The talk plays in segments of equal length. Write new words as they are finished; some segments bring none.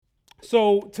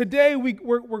So today we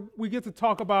get to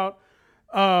talk about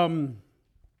the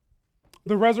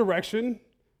resurrection,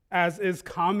 as is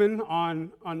common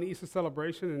on the Easter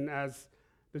celebration, and as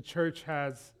the church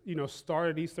has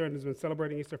started Easter and has been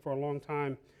celebrating Easter for a long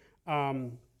time.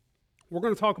 We're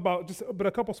going to talk about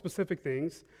a couple specific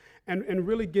things, and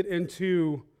really get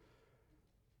into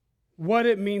what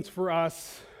it means for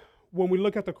us when we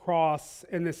look at the cross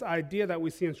and this idea that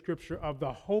we see in Scripture of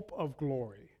the hope of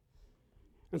glory.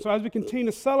 And so as we continue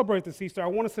to celebrate this Easter, I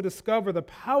want us to discover the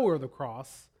power of the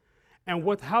cross and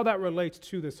how that relates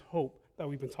to this hope that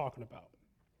we've been talking about.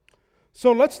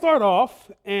 So let's start off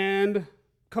in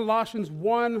Colossians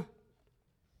 1:27.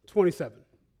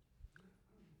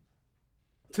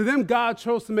 To them God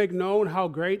chose to make known how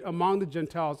great among the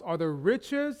Gentiles are the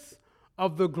riches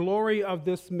of the glory of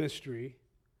this mystery,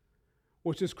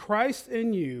 which is Christ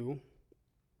in you,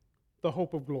 the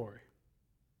hope of glory.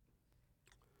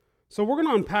 So we're going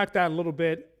to unpack that a little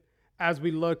bit as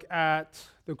we look at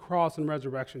the cross and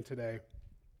resurrection today.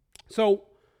 So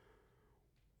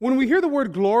when we hear the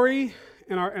word glory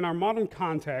in our modern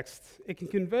context, it can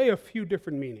convey a few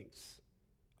different meanings.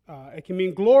 It can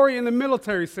mean glory in the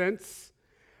military sense,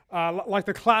 like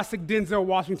the classic Denzel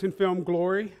Washington film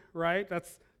Glory, right?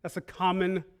 That's a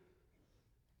common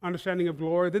understanding of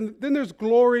glory. Then there's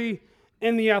glory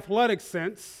in the athletic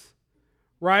sense,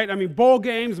 right? I mean, bowl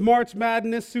games, March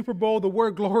Madness, Super Bowl, the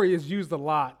word glory is used a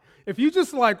lot. If you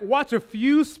just watch a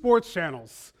few sports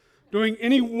channels during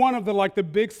any one of the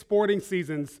big sporting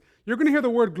seasons, you're going to hear the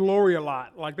word glory a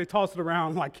lot. Like they toss it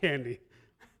around like candy.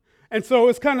 And so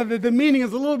it's kind of the meaning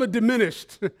is a little bit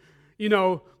diminished.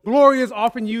 Glory is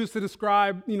often used to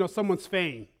describe, someone's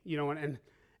fame,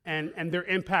 and their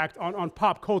impact on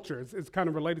pop culture is kind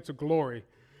of related to glory.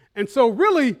 And so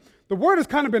really, the word has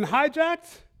kind of been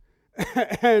hijacked.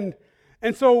 and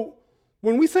so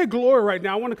when we say glory right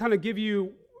now, I want to kind of give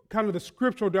you kind of the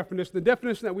scriptural definition, the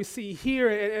definition that we see here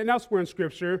and elsewhere in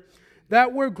Scripture.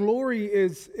 That word glory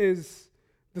is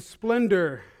the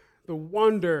splendor, the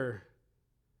wonder,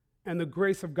 and the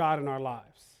grace of God in our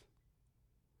lives.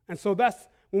 And so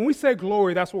when we say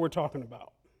glory, that's what we're talking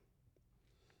about.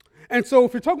 And so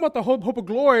if you're talking about the hope of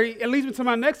glory, it leads me to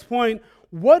my next point.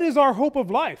 What is our hope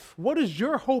of life? What is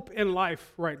your hope in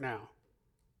life right now?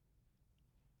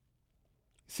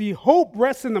 See, hope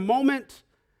rests in the moment,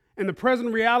 in the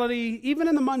present reality, even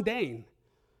in the mundane.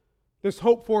 There's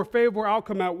hope for a favorable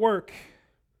outcome at work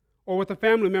or with a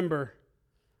family member.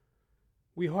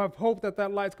 We have hope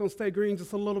that light's going to stay green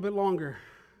just a little bit longer.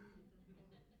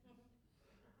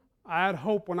 I had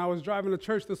hope when I was driving to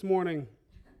church this morning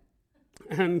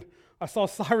and I saw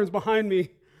sirens behind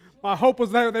me. My hope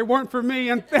was that they weren't for me,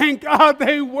 and thank God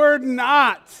they were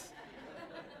not.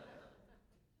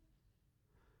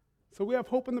 So we have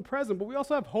hope in the present, but we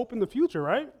also have hope in the future,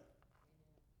 right?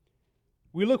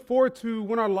 We look forward to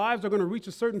when our lives are going to reach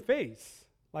a certain phase.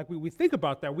 We think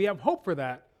about that. We have hope for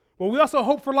that. But we also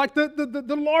hope for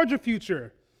the larger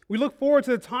future. We look forward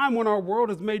to the time when our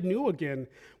world is made new again,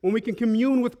 when we can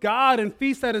commune with God and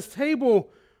feast at His table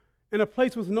in a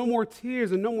place with no more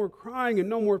tears and no more crying and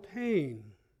no more pain.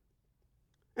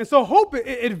 And so hope,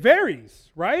 it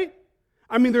varies, right?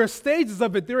 I mean, there are stages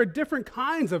of it. There are different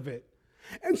kinds of it.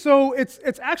 And so it's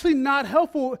actually not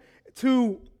helpful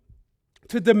to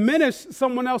diminish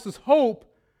someone else's hope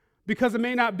because it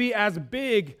may not be as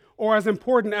big or as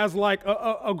important as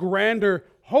a grander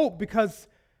hope, because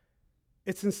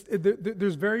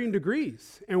there's varying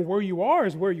degrees, and where you are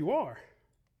is where you are.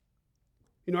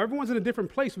 Everyone's in a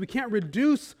different place. We can't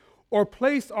reduce or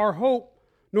place our hope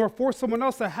nor force someone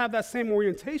else to have that same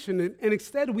orientation, and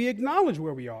instead we acknowledge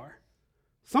where we are.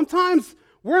 Sometimes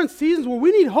we're in seasons where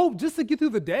we need hope just to get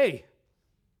through the day,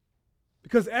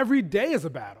 because every day is a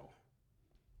battle.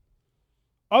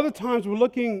 Other times we're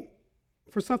looking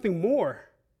for something more,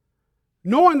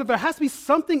 knowing that there has to be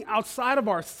something outside of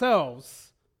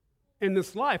ourselves in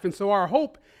this life. And so our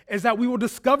hope is that we will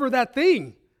discover that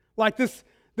thing, like this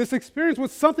experience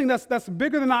with something that's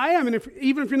bigger than I am. And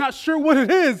even if you're not sure what it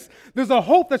is, there's a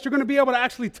hope that you're going to be able to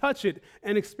actually touch it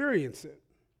and experience it.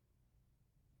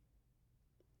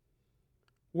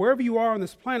 Wherever you are on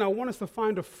this planet, I want us to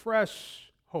find a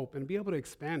fresh hope and be able to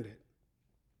expand it.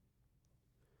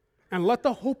 And let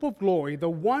the hope of glory, the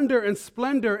wonder and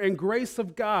splendor and grace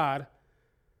of God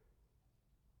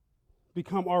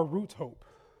become our root hope.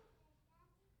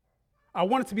 I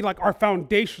want it to be like our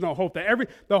foundational hope,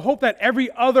 the hope that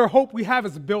every other hope we have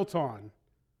is built on.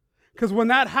 Because when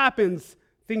that happens,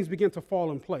 things begin to fall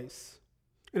in place.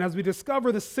 And as we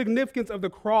discover the significance of the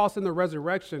cross and the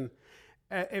resurrection,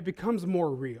 it becomes more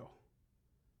real.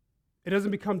 It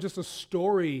doesn't become just a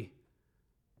story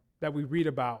that we read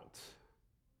about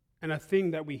and a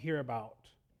thing that we hear about,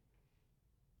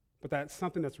 but that's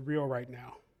something that's real right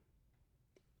now.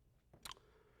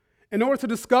 In order to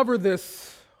discover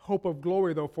this hope of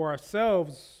glory, though, for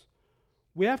ourselves,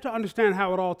 we have to understand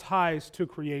how it all ties to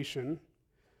creation.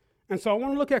 And so I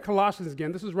want to look at Colossians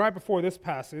again. This is right before this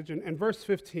passage, in verse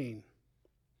 15.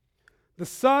 The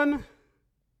Son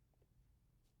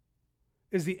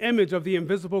is the image of the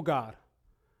invisible God,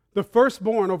 the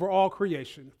firstborn over all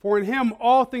creation. For in him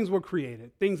all things were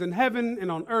created, things in heaven and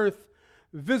on earth,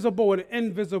 visible and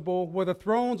invisible, whether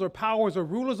thrones or powers or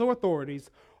rulers or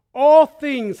authorities. All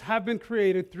things have been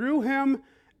created through him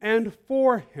and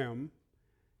for him.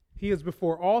 He is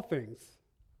before all things,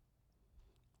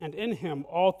 and in him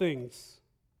all things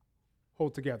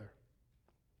hold together.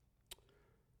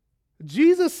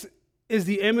 Jesus is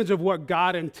the image of what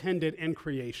God intended in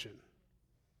creation.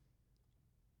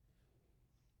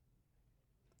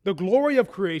 The glory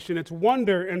of creation, its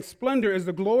wonder and splendor, is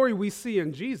the glory we see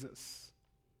in Jesus.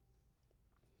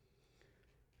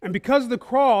 And because of the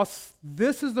cross,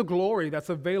 this is the glory that's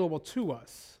available to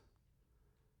us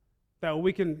that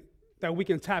we can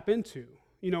tap into.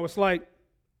 You know, it's like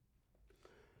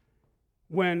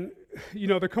when,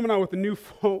 they're coming out with a new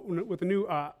phone, with a new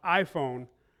iPhone.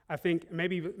 I think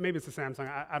maybe it's a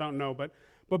Samsung. I don't know, but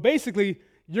basically,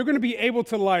 you're going to be able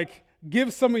to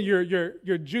give some of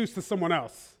your juice to someone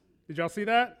else. Did y'all see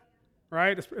that?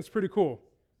 Right? It's pretty cool.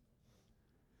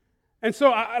 And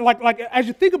so, as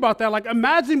you think about that,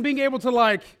 imagine being able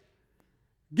to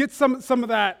get some of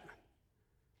that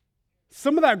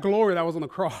glory that was on the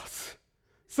cross,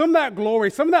 some of that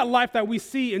glory, some of that life that we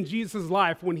see in Jesus'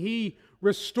 life when he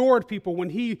restored people,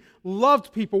 when he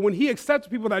loved people, when he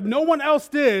accepted people that no one else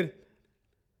did.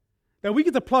 That we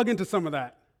get to plug into some of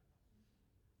that.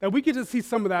 That we get to see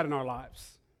some of that in our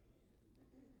lives.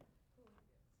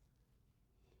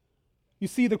 You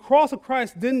see, the cross of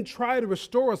Christ didn't try to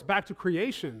restore us back to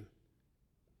creation.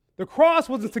 The cross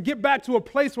wasn't to get back to a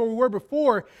place where we were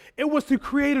before. It was to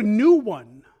create a new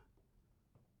one.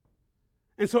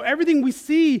 And so everything we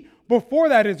see before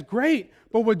that is great,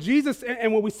 but what Jesus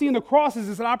and what we see in the cross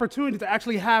is an opportunity to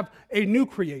actually have a new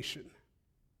creation.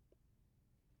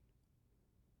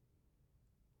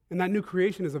 And that new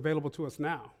creation is available to us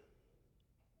now.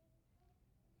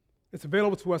 It's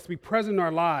available to us to be present in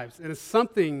our lives, and it's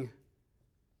something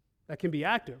that can be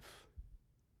active.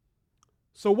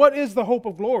 So what is the hope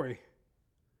of glory?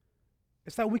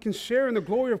 It's that we can share in the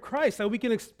glory of Christ, that we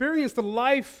can experience the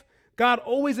life God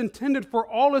always intended for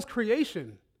all his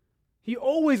creation. He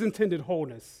always intended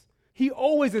wholeness. He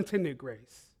always intended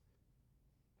grace.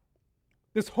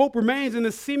 This hope remains in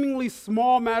the seemingly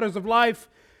small matters of life.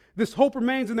 This hope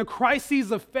remains in the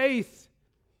crises of faith.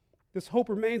 This hope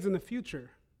remains in the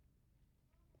future.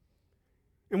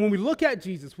 And when we look at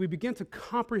Jesus, we begin to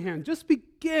comprehend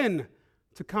the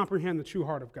true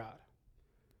heart of God.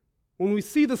 When we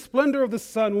see the splendor of the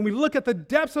sun, when we look at the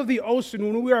depths of the ocean,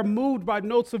 when we are moved by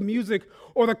notes of music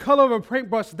or the color of a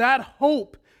paintbrush, that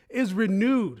hope is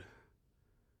renewed.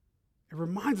 It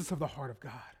reminds us of the heart of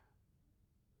God.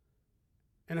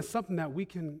 And it's something that we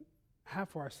can have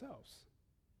for ourselves.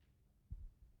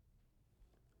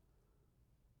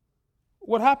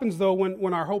 What happens, though,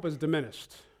 when our hope is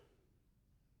diminished?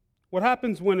 What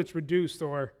happens when it's reduced,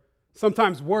 or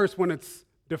sometimes worse, when it's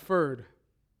deferred,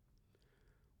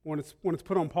 when it's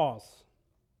put on pause?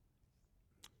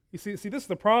 You see, this is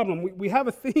the problem. We have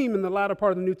a theme in the latter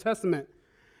part of the New Testament,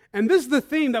 and this is the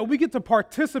theme that we get to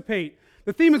participate.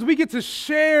 The theme is we get to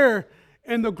share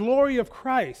in the glory of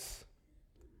Christ.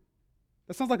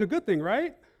 That sounds like a good thing,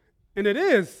 right? And it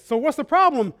is. So what's the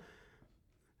problem?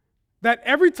 That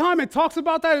every time it talks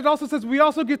about that, it also says we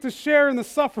also get to share in the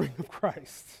suffering of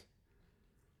Christ.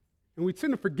 And we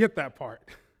tend to forget that part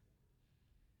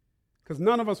because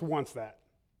none of us wants that.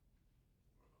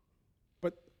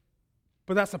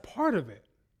 But that's a part of it.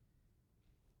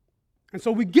 And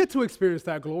so we get to experience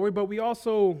that glory, but we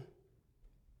also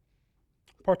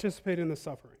participate in the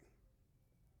suffering.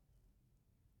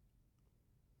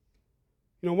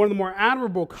 One of the more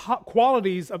admirable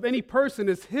qualities of any person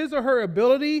is his or her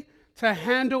ability to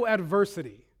handle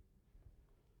adversity.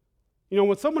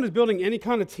 When someone is building any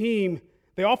kind of team,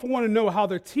 they often want to know how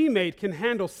their teammate can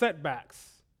handle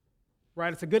setbacks,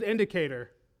 right? It's a good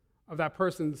indicator of that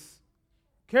person's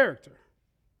character.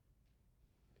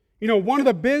 One of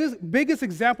the biggest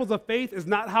examples of faith is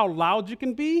not how loud you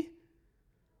can be.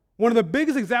 One of the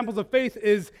biggest examples of faith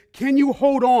is, can you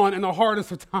hold on in the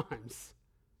hardest of times?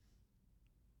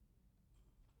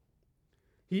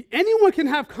 Anyone can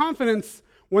have confidence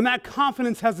when that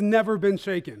confidence has never been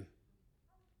shaken,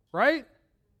 right?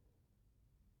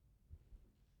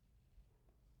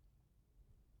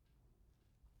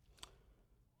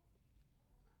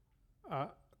 A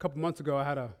couple months ago, I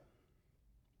had to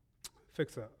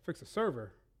fix a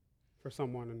server for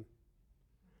someone, and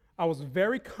I was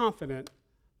very confident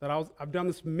that I've done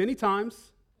this many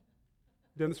times,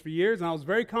 done this for years, and I was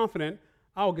very confident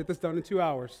I'll get this done in 2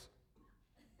 hours.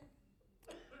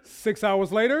 6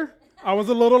 hours later, I was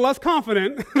a little less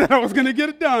confident that I was going to get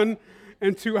it done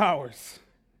in 2 hours.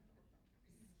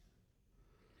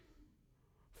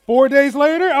 4 days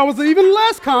later, I was even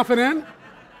less confident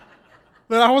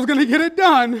that I was going to get it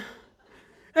done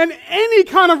in any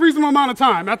kind of reasonable amount of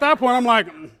time. At that point, I'm like,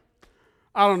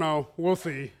 I don't know, we'll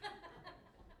see.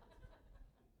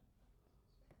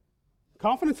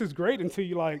 Confidence is great until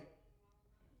you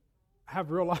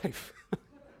have real life,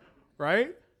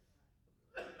 right?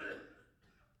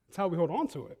 That's how we hold on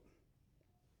to it.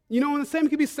 And the same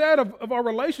can be said of our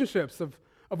relationships,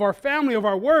 of our family, of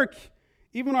our work,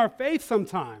 even our faith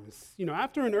sometimes.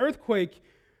 After an earthquake,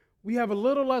 we have a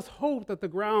little less hope that the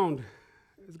ground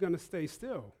is going to stay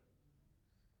still.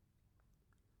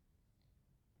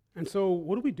 And so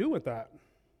what do we do with that?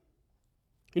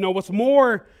 What's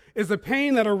more is the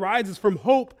pain that arises from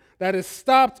hope that is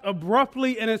stopped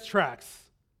abruptly in its tracks.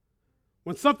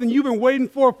 When something you've been waiting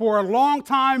for a long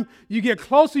time, you get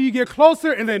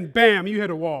closer, and then bam, you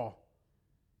hit a wall.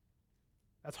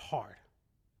 That's hard.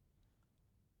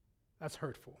 That's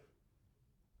hurtful.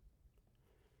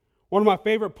 One of my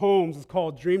favorite poems is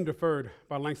called Dream Deferred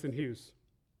by Langston Hughes.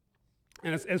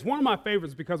 And it's one of my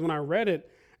favorites because when I read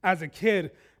it as a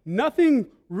kid, nothing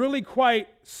really quite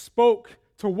spoke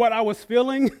to what I was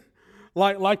feeling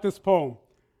like this poem.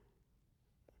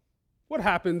 What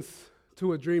happens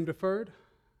to a dream deferred?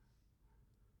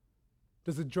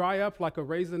 Does it dry up like a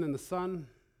raisin in the sun,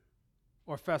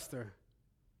 or fester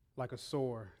like a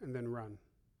sore and then run?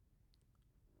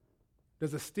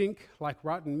 Does it stink like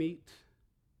rotten meat,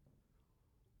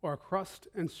 or crust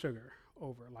and sugar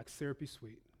over like syrupy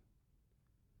sweet?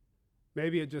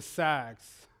 Maybe it just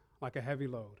sags like a heavy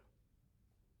load,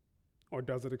 or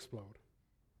does it explode?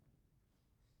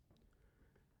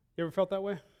 You ever felt that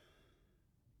way?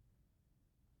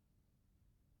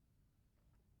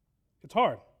 It's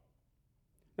hard.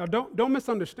 Now, don't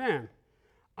misunderstand.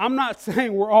 I'm not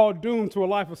saying we're all doomed to a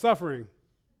life of suffering.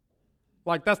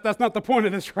 That's not the point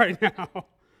of this right now.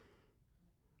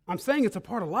 I'm saying it's a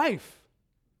part of life.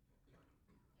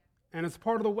 And it's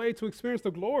part of the way to experience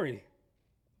the glory.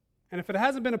 And if it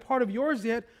hasn't been a part of yours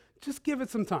yet, just give it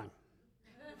some time.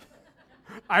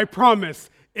 I promise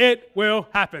it will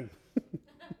happen.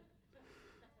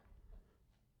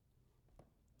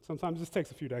 Sometimes this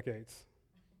takes a few decades.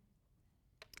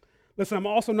 Listen, I'm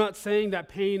also not saying that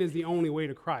pain is the only way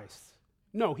to Christ.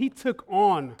 No, he took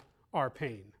on our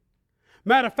pain.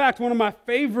 Matter of fact, one of my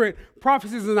favorite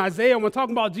prophecies in Isaiah, when we're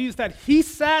talking about Jesus, that he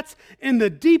sat in the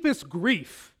deepest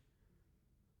grief.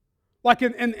 Like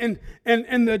in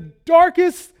the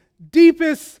darkest,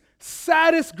 deepest,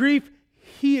 saddest grief,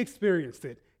 he experienced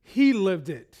it. He lived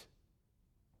it.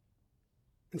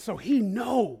 And so he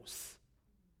knows.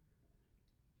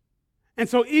 And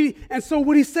so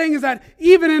what he's saying is that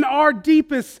even in our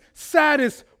deepest,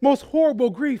 saddest, most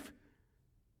horrible grief,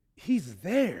 he's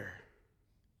there.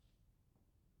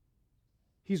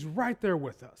 He's right there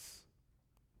with us.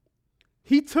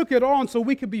 He took it on so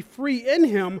we could be free in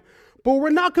him, but we're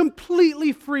not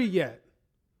completely free yet.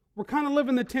 We're kind of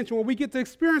living the tension where we get to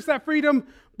experience that freedom,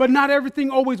 but not everything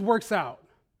always works out.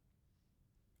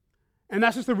 And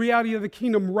that's just the reality of the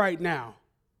kingdom right now.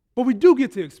 But we do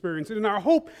get to experience it, and our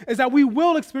hope is that we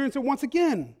will experience it once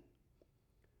again.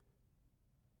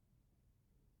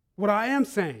 What I am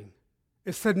saying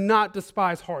is to not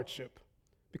despise hardship,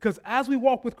 because as we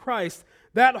walk with Christ,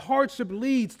 that hardship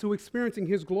leads to experiencing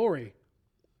his glory,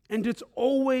 and it's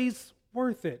always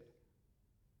worth it.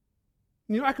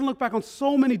 I can look back on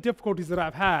so many difficulties that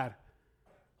I've had,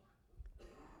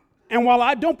 and while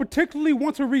I don't particularly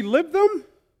want to relive them,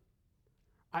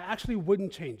 I actually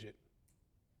wouldn't change it.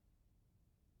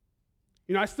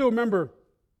 I still remember,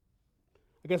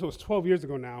 I guess it was 12 years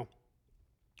ago now,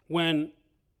 when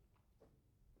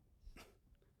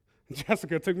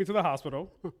Jessica took me to the hospital,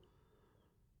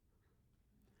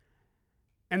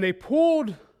 and they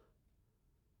pulled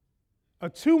a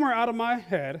tumor out of my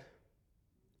head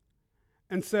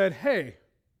and said, hey,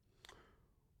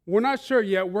 we're not sure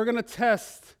yet. We're going to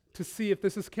test to see if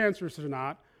this is cancerous or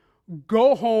not.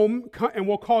 Go home, and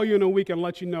we'll call you in a week and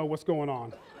let you know what's going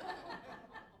on.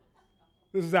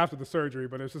 This is after the surgery,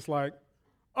 but it's just like,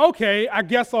 okay, I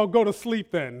guess I'll go to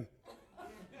sleep then.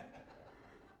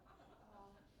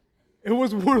 It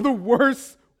was one of the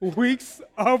worst weeks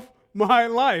of my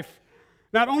life.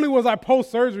 Not only was I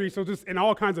post-surgery, so just in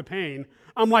all kinds of pain,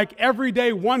 I'm like every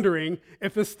day wondering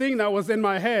if this thing that was in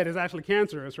my head is actually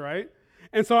cancerous, right?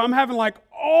 And so I'm having like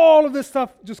all of this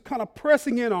stuff just kind of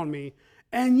pressing in on me.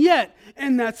 And yet,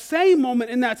 in that same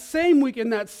moment, in that same week,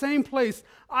 in that same place,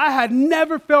 I had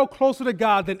never felt closer to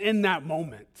God than in that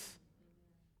moment.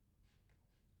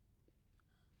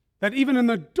 That even in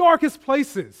the darkest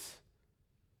places,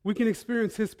 we can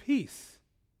experience His peace.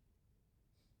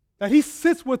 That He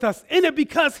sits with us in it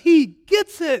because He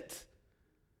gets it.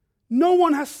 No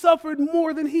one has suffered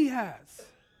more than He has.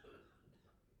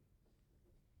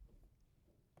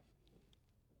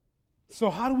 So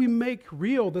how do we make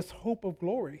real this hope of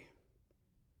glory?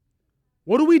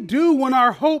 What do we do when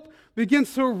our hope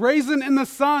begins to raisin in the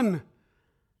sun,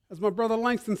 as my brother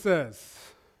Langston says?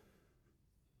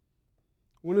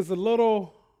 When it's a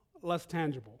little less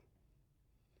tangible.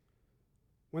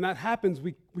 When that happens,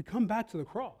 we come back to the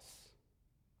cross.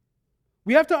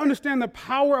 We have to understand the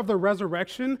power of the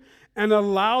resurrection and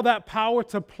allow that power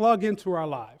to plug into our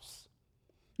lives.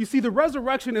 You see, the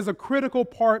resurrection is a critical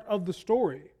part of the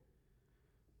story.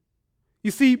 You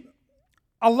see,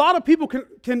 a lot of people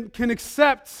can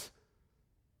accept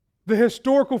the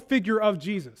historical figure of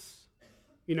Jesus.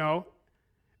 You know,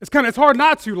 it's hard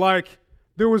not to. Like,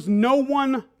 there was no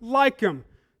one like Him,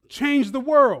 changed the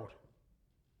world.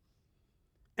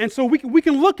 And so we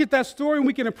can look at that story and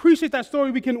we can appreciate that story.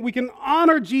 We can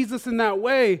honor Jesus in that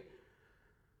way.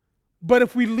 But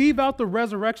if we leave out the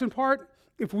resurrection part,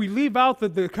 if we leave out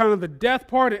the kind of the death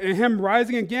part and Him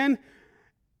rising again,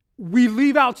 we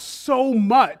leave out so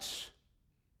much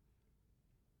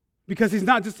because He's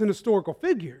not just an historical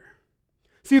figure.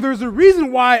 See, there's a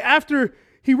reason why after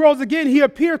He rose again, He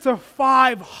appeared to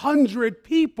 500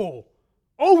 people,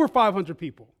 over 500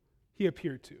 people He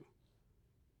appeared to.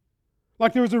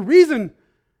 Like, there was a reason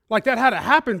like that had to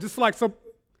happen, just like, so,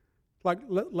 like,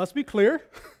 let's be clear,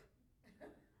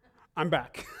 I'm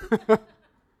back.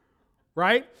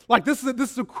 Right? Like, this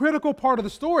is a critical part of the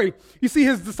story. You see,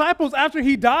 His disciples, after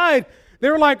He died, they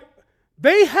were like,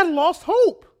 they had lost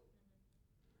hope.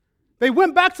 They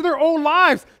went back to their old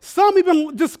lives. Some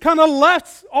even just kind of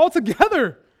left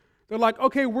altogether. They're like,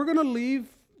 okay, we're going to leave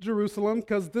Jerusalem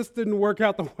because this didn't work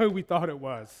out the way we thought it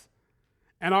was.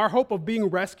 And our hope of being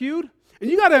rescued, and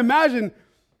you got to imagine,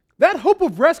 that hope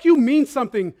of rescue means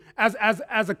something as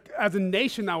a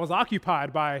nation that was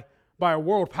occupied by a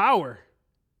world power.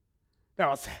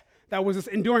 That was just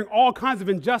enduring all kinds of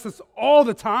injustice all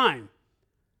the time.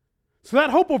 So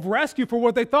that hope of rescue for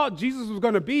what they thought Jesus was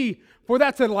going to be, for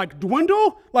that to like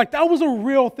dwindle, like that was a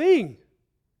real thing.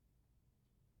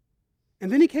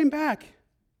 And then He came back.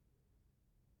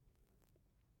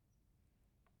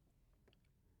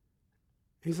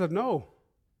 He said, no,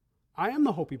 I am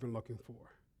the hope you've been looking for.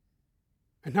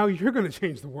 And now you're going to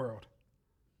change the world.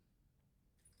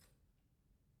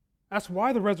 That's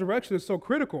why the resurrection is so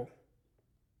critical.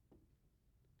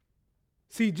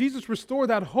 See, Jesus restored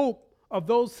that hope of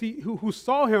those who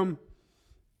saw Him,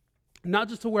 not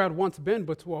just to where I'd once been,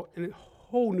 but to a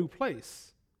whole new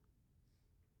place.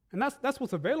 And that's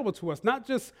what's available to us, not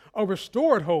just a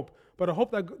restored hope, but a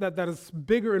hope that is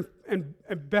bigger and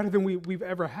better than we've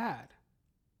ever had.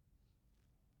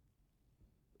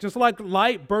 Just like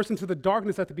light bursts into the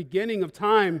darkness at the beginning of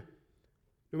time,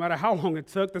 no matter how long it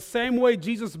took, the same way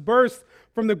Jesus burst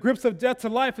from the grips of death to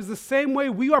life is the same way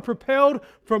we are propelled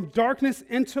from darkness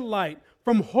into light,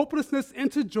 from hopelessness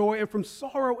into joy, and from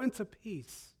sorrow into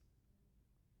peace.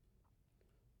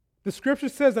 The scripture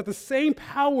says that the same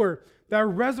power that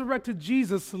resurrected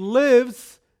Jesus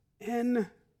lives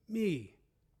in me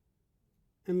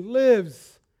and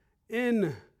lives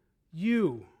in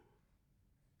you.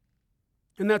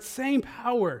 And that same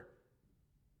power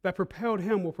that propelled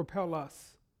Him will propel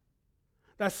us.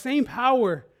 That same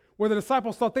power where the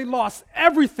disciples thought they lost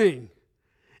everything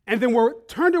and then were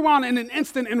turned around in an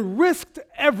instant and risked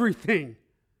everything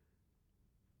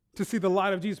to see the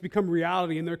light of Jesus become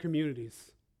reality in their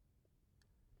communities.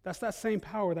 That's that same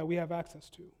power that we have access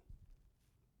to.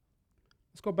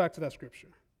 Let's go back to that scripture.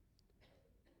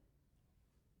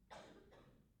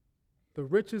 The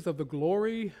riches of the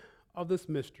glory of this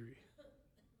mystery.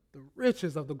 The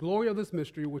riches of the glory of this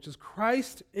mystery, which is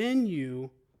Christ in you,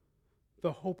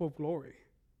 the hope of glory.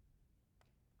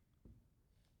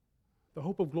 The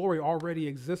hope of glory already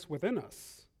exists within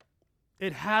us.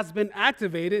 It has been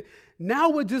activated.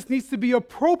 Now it just needs to be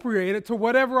appropriated to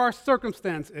whatever our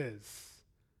circumstance is.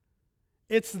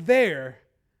 It's there.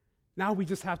 Now we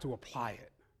just have to apply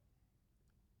it.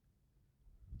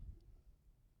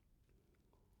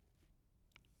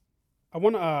 I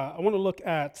want to look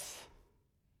at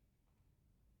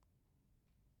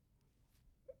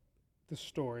the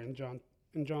story in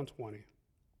John 20.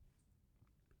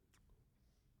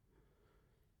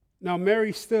 Now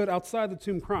Mary stood outside the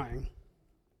tomb crying.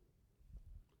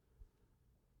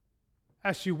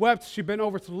 As she wept, she bent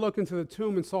over to look into the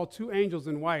tomb and saw two angels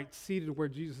in white seated where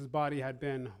Jesus' body had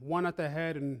been, one at the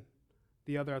head and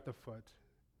the other at the foot.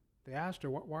 They asked her,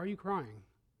 "Why are you crying?"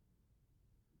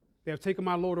 "They have taken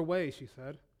my Lord away," she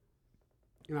said,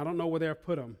 "and I don't know where they have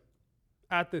put him."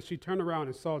 At this, she turned around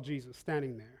and saw Jesus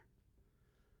standing there.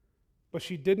 But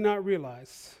she did not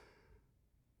realize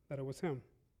that it was him.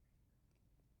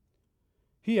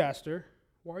 He asked her,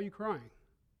 "Why are you crying?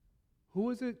 Who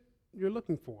is it you're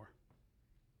looking for?"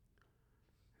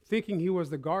 Thinking he was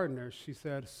the gardener, she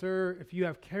said, "Sir, if you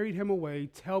have carried him away,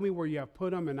 tell me where you have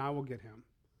put him, and I will get him."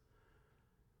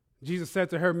 Jesus said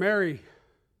to her, "Mary."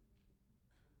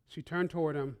 She turned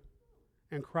toward him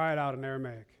and cried out in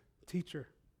Aramaic, "Teacher."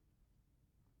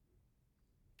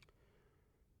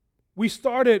 We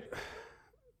started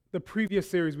the previous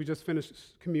series, we just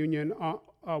finished communion,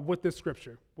 with this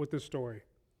scripture, with this story.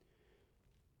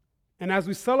 And as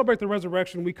we celebrate the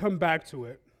resurrection, we come back to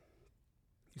it.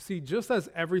 You see, just as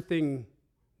everything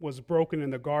was broken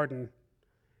in the garden,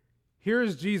 here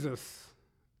is Jesus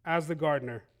as the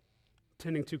gardener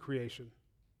tending to creation,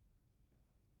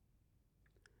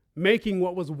 making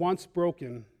what was once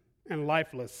broken and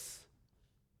lifeless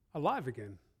alive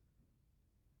again.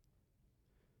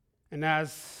 And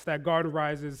as that garden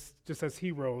rises, just as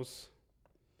he rose,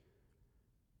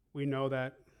 we know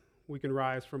that we can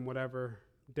rise from whatever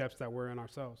depths that we're in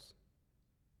ourselves.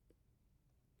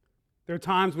 There are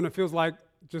times when it feels like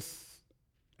just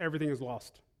everything is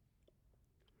lost.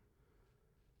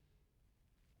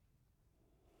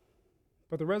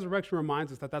 But the resurrection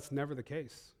reminds us that that's never the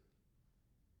case.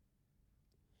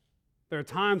 There are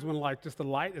times when just the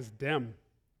light is dim.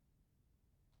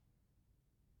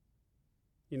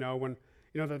 When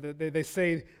they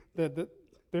say that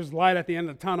there's light at the end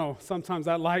of the tunnel, sometimes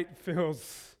that light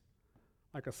feels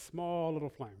like a small little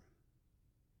flame.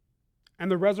 And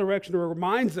the resurrection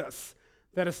reminds us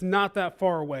that it's not that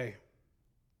far away.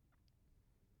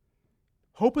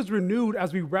 Hope is renewed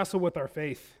as we wrestle with our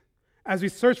faith, as we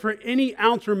search for any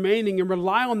ounce remaining and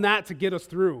rely on that to get us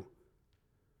through.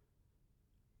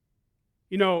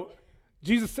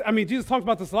 Jesus talked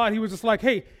about this a lot. He was just like,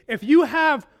 hey, if you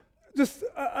have just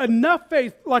enough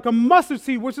faith, like a mustard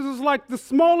seed, which is just like the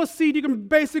smallest seed you can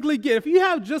basically get. If you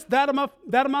have just that amount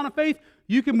of faith,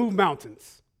 you can move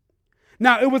mountains.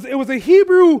 Now, it was a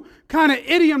Hebrew kind of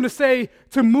idiom to say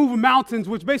to move mountains,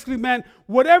 which basically meant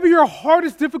whatever your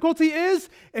hardest difficulty is,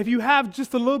 if you have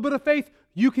just a little bit of faith,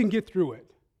 you can get through it.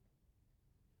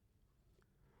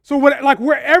 So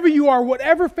wherever you are,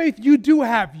 whatever faith you do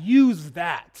have, use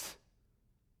that.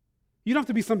 You don't have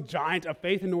to be some giant of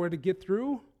faith in order to get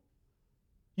through.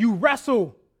 You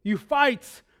wrestle, you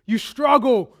fight, you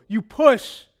struggle, you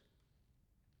push,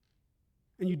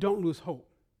 and you don't lose hope.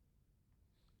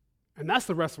 And that's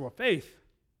the wrestle of faith.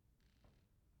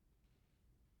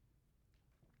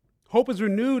 Hope is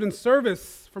renewed in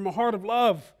service from a heart of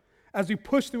love as we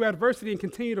push through adversity and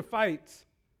continue to fight.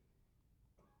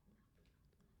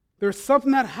 There's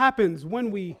something that happens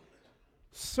when we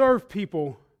serve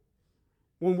people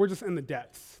when we're just in the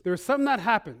depths. There's something that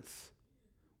happens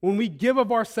when we give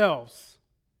of ourselves,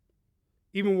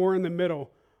 even when we're in the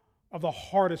middle of the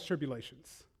hardest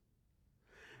tribulations.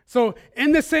 So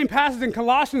in this same passage in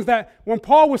Colossians, that when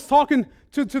Paul was talking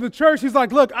to the church, he's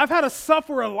like, look, I've had to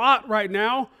suffer a lot right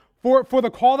now for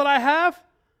the call that I have,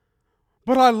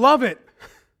 but I love it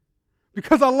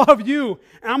because I love you,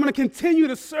 and I'm going to continue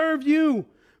to serve you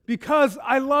because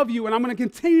I love you, and I'm going to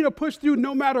continue to push through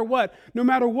no matter what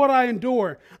I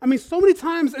endure. I mean, so many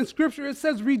times in Scripture it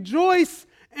says rejoice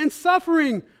in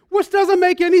suffering, which doesn't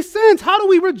make any sense. How do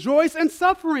we rejoice in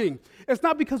suffering? It's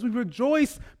not because we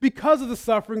rejoice because of the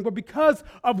suffering, but because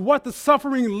of what the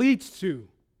suffering leads to.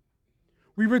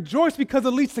 We rejoice because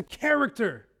it leads to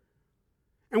character.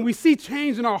 And we see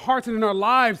change in our hearts and in our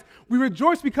lives. We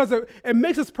rejoice because it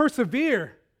makes us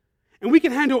persevere. And we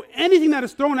can handle anything that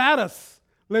is thrown at us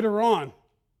later on.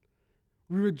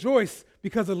 We rejoice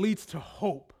because it leads to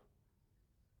hope.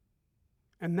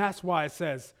 And that's why it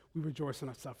says we rejoice in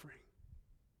our suffering.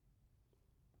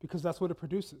 Because that's what it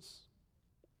produces.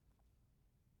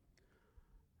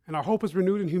 And our hope is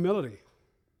renewed in humility.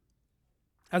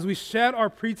 As we shed our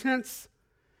pretense,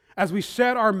 as we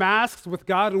shed our masks with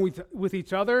God and with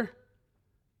each other,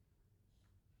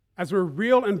 as we're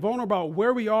real and vulnerable about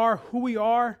where we are, who we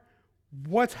are,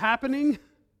 what's happening,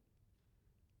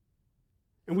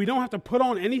 and we don't have to put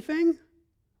on anything,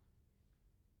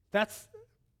 that's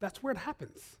where it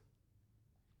happens.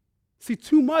 See,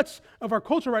 too much of our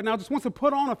culture right now just wants to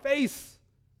put on a face.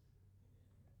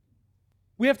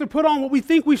 We have to put on what we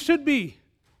think we should be.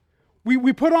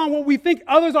 We put on what we think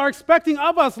others are expecting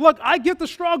of us. Look, I get the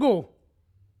struggle.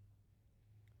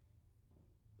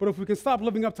 But if we can stop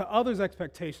living up to others'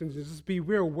 expectations and just be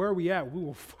real where we at, we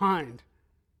will find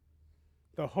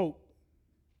the hope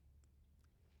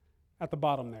at the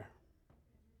bottom there.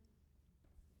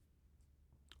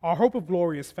 Our hope of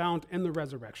glory is found in the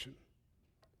resurrection.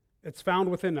 It's found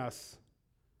within us,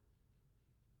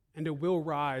 and it will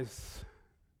rise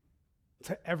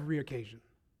to every occasion.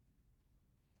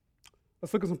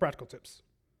 Let's look at some practical tips.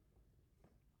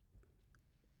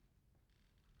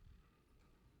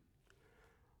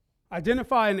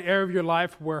 Identify an area of your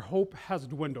life where hope has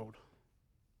dwindled.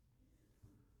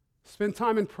 Spend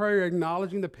time in prayer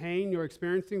acknowledging the pain you're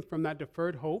experiencing from that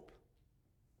deferred hope,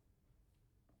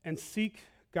 and seek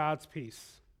God's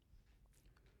peace.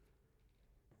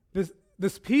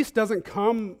 This peace doesn't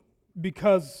come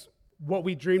because what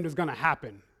we dreamed is going to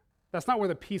happen. That's not where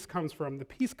the peace comes from. The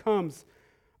peace comes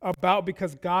about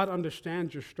because God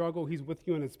understands your struggle. He's with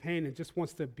you in his pain and just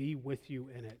wants to be with you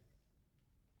in it.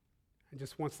 And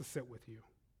just wants to sit with you.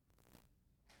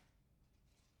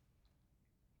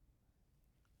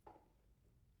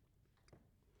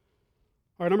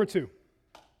 All right, number 2.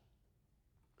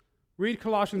 Read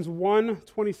Colossians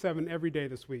 1:27 every day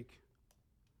this week.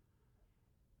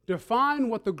 Define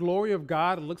what the glory of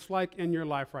God looks like in your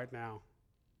life right now.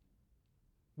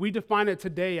 We define it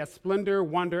today as splendor,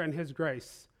 wonder, and his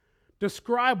grace.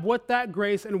 Describe what that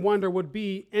grace and wonder would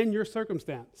be in your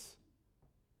circumstance.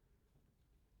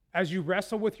 As you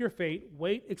wrestle with your fate,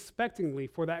 wait expectantly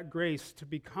for that grace to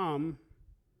become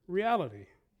reality.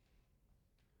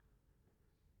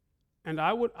 And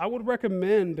I would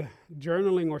recommend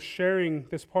journaling or sharing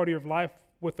this part of your life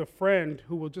with a friend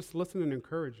who will just listen and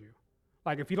encourage you.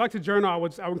 Like if you'd like to journal, I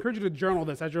would encourage you to journal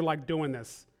this as you're like doing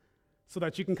this so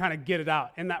that you can kind of get it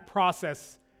out. In that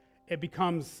process, it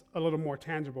becomes a little more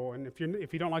tangible. And if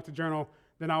you don't like to journal,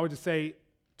 then I would just say,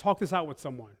 talk this out with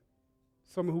someone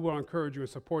who will encourage you and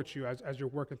support you as you're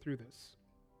working through this.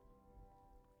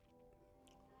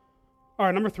 All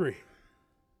right, number 3.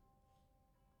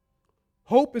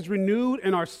 Hope is renewed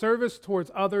in our service towards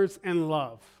others and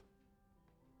love.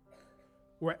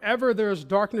 Wherever there's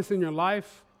darkness in your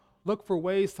life, look for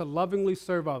ways to lovingly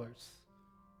serve others.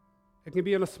 It can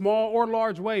be in a small or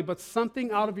large way, but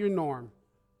something out of your norm.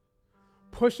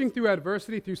 Pushing through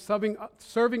adversity, through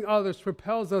serving others,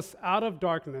 propels us out of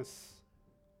darkness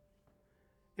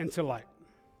into light.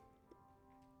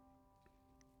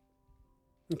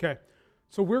 Okay,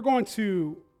 so we're going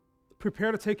to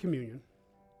prepare to take communion.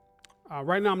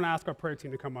 Right now, I'm going to ask our prayer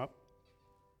team to come up.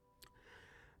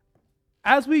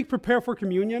 As we prepare for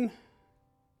communion,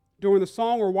 during the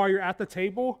song or while you're at the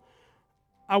table,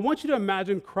 I want you to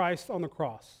imagine Christ on the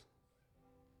cross.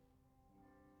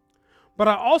 But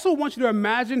I also want you to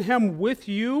imagine him with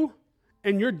you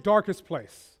in your darkest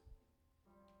place,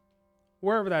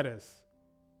 wherever that is.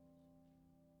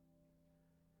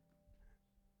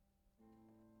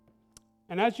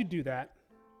 And as you do that,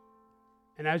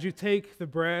 and as you take the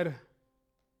bread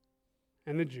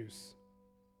and the juice,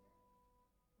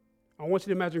 I want you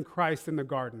to imagine Christ in the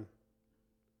garden,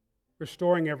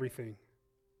 restoring everything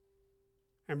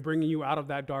and bringing you out of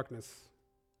that darkness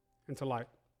into light.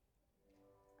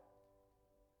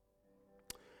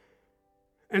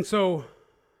 And so,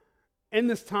 in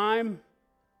this time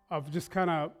of just kind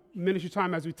of ministry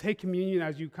time, as we take communion,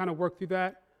 as you kind of work through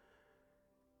that,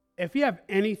 if you have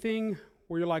anything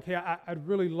where you're like, hey, I'd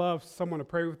really love someone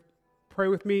to pray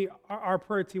with me, our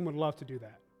prayer team would love to do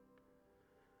that.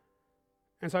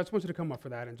 And so I just want you to come up for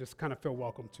that and just kind of feel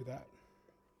welcome to that.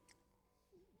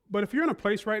 But if you're in a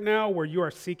place right now where you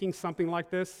are seeking something like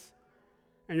this,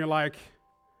 and you're like,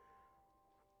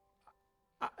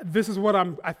 this is what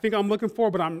I think I'm looking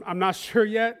for, but I'm not sure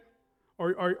yet,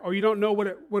 or you don't know what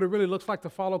it really looks like to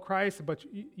follow Christ, but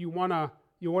you want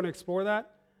to explore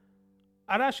that,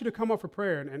 I'd ask you to come up for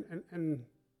prayer, and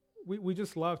we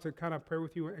just love to kind of pray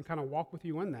with you and kind of walk with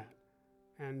you in that,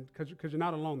 and because you're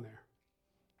not alone there.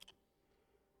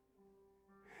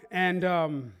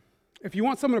 And if you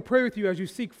want someone to pray with you as you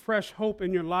seek fresh hope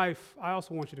in your life, I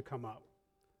also want you to come up.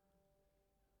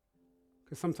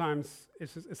 Because sometimes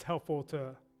it's helpful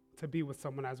to be with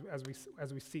someone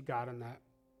as we seek God in that.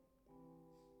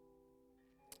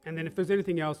 And then if there's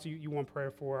anything else you want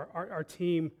prayer for, our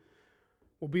team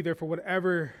will be there for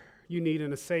whatever you need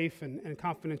in a safe and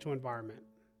confidential environment.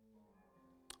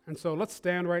 And so let's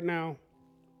stand right now,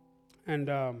 and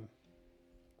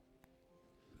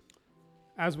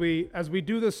as we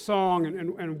do this song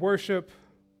and worship,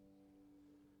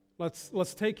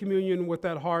 let's take communion with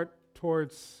that heart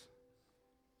towards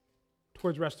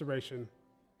restoration.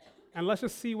 And let's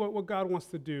just see what God wants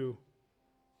to do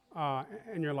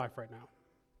in your life right now.